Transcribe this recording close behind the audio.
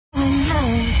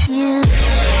you.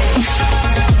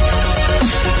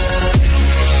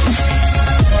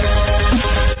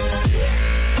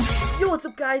 Yo, what's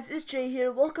up guys, it's Jay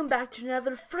here. Welcome back to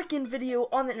another freaking video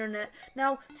on the internet.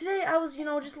 Now, today I was,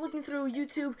 just looking through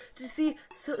YouTube to see,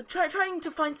 trying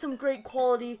to find some great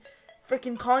quality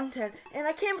freaking content, and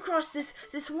I came across this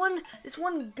one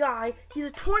guy. He's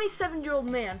a 27-year-old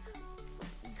man.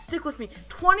 Stick with me,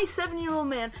 27-year-old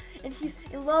man, and he's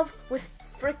in love with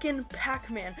freaking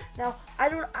Pac-Man. Now, I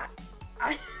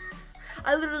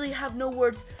literally have no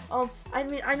words. I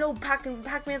mean, I know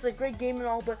Pac-Man's a great game and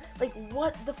all, but like,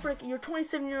 what the frick? You're a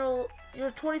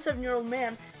 27-year-old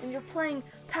man, and you're playing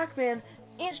Pac-Man.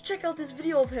 And check out this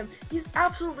video of him. He's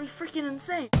absolutely freaking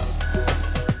insane.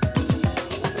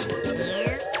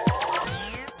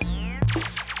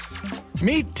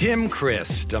 Meet Tim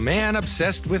Christ, a man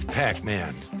obsessed with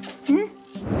Pac-Man.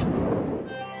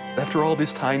 After all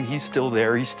this time, he's still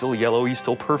there, he's still yellow, he's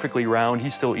still perfectly round,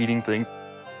 he's still eating things.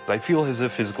 I feel as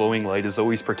if his glowing light is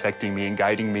always protecting me and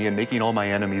guiding me and making all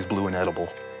my enemies blue and edible.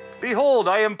 Behold,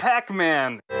 I am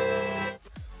Pac-Man!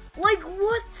 Like,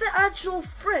 what the actual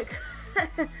frick?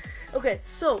 Okay,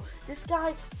 so, this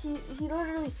guy, he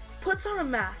literally puts on a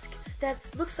mask that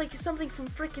looks like something from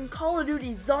freaking Call of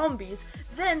Duty Zombies.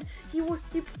 Then, he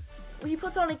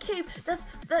puts on a cape that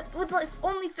would like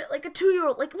only fit like a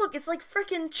 2-year-old. Like, look, it's like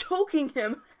freaking choking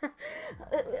him.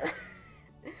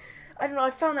 I don't know,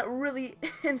 I found that really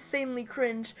insanely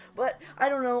cringe, but I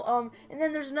don't know, and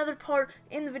then there's another part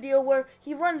in the video where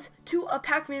he runs to a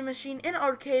Pac-Man machine in an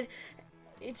arcade.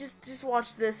 It just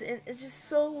watch this, and it's just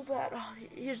so bad. Oh,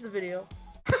 here's the video.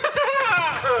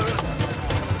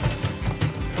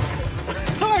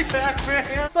 Hi,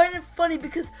 Pac-Man! I find it funny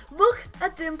because look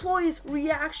at the employees'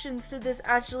 reactions to this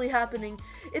actually happening.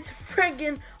 It's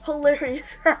friggin'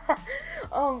 hilarious. They're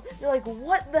like,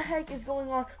 what the heck is going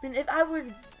on? I mean, if I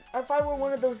were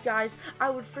one of those guys,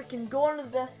 I would freaking go onto the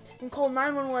desk and call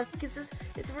 911 because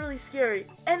it's really scary.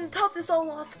 And to top this all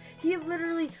off, he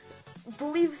literally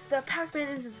believes that Pac-Man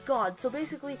is his god. So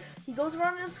basically, he goes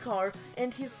around in his car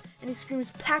and he screams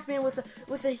Pac-Man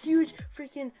with a huge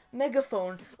freaking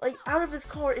megaphone like out of his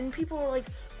car, and people are like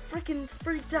freaking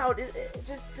freaked out.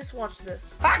 Just watch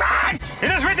this. Pac-Man!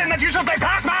 It is written that you shall play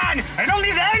Pac-Man, and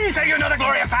only then shall you know the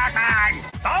glory of Pac-Man!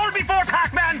 All before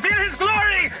Pac-Man feel his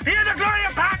glory! Hear the glory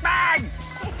of Pac-Man!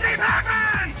 See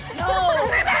Pac-Man! No!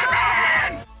 See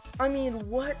Pac-Man! I mean,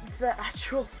 what the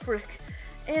actual frick?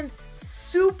 And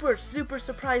super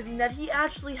surprising that he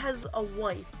actually has a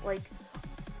wife, like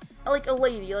a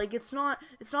lady. Like, it's not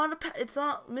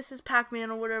Mrs.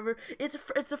 Pac-Man or whatever. It's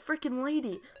a freaking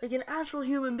lady, like an actual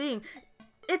human being.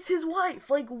 It's his wife.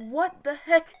 Like, what the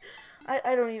heck?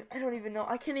 I don't even know.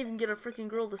 I can't even get a freaking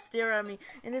girl to stare at me,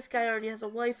 and this guy already has a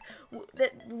wife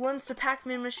that runs to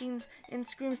Pac-Man machines and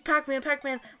screams Pac-Man,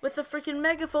 Pac-Man with a freaking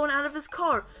megaphone out of his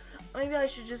car. Maybe I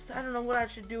should just, I don't know what I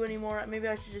should do anymore. Maybe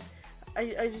I should just,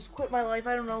 I just quit my life.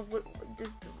 I don't know what.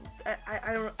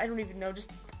 I don't even know. Just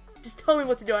tell me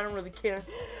what to do. I don't really care.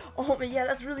 Oh, but yeah,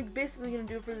 that's really basically gonna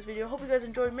do it for this video. Hope you guys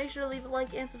enjoyed. Make sure to leave a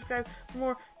like and subscribe for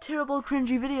more terrible,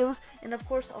 cringy videos. And of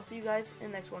course, I'll see you guys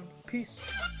in the next one.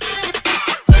 Peace.